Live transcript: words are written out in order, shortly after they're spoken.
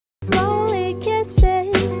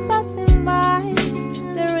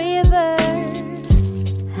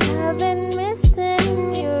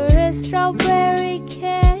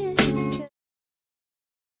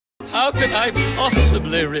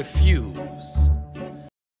possibly refuse?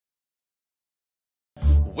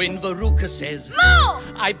 When Veruca says, More!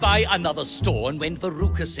 I buy another store, and when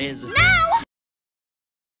Veruca says, Now!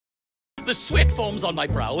 the sweat forms on my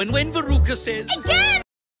brow, and when Veruca says, Again!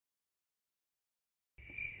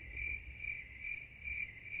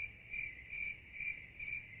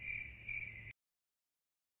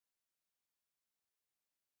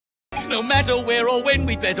 no matter where or when,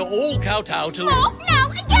 we'd better all kowtow to. More!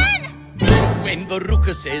 Now! Again! When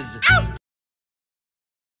Veruca says, Out!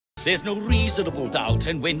 there's no reasonable doubt,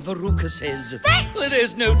 and when Veruca says, Fetch!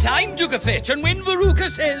 there's no time to go fetch, and when Veruca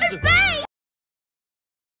says, Obey!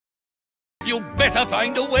 you better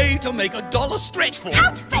find a way to make $1 stretch for.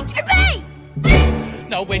 Out! Fetch! Obey!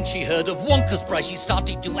 Now when she heard of Wonka's price, she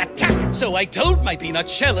started to attack. So I told my peanut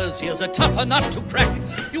shellers, here's a tougher nut to crack.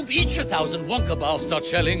 You've each 1,000 Wonka bars, start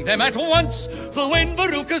shelling them at once. For when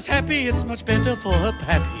Veruca's happy, it's much better for her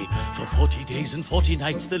pappy. For 40 days and 40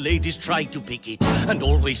 nights the ladies tried to pick it, and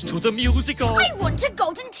always to the music of, I want a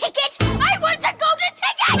golden ticket! I want a golden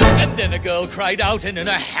ticket! and then a girl cried out, and in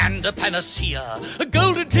her hand a panacea, a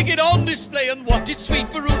golden ticket on display. And what did sweet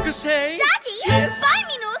Veruca say? Daddy, Yes? buy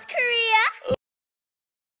me North Korea!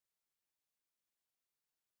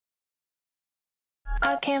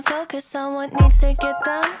 I can't focus on what needs to get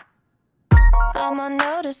done. I'm on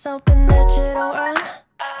notice, hoping that you don't run.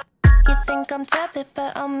 You think I'm tepid,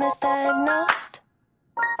 but I'm misdiagnosed.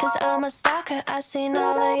 Cause I'm a stalker, I seen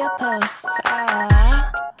all of your posts.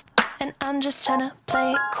 And I'm just tryna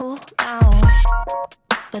play it cool now.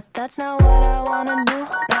 But that's not what I wanna do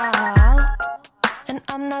now. And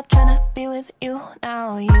I'm not tryna be with you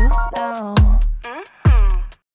now, you know.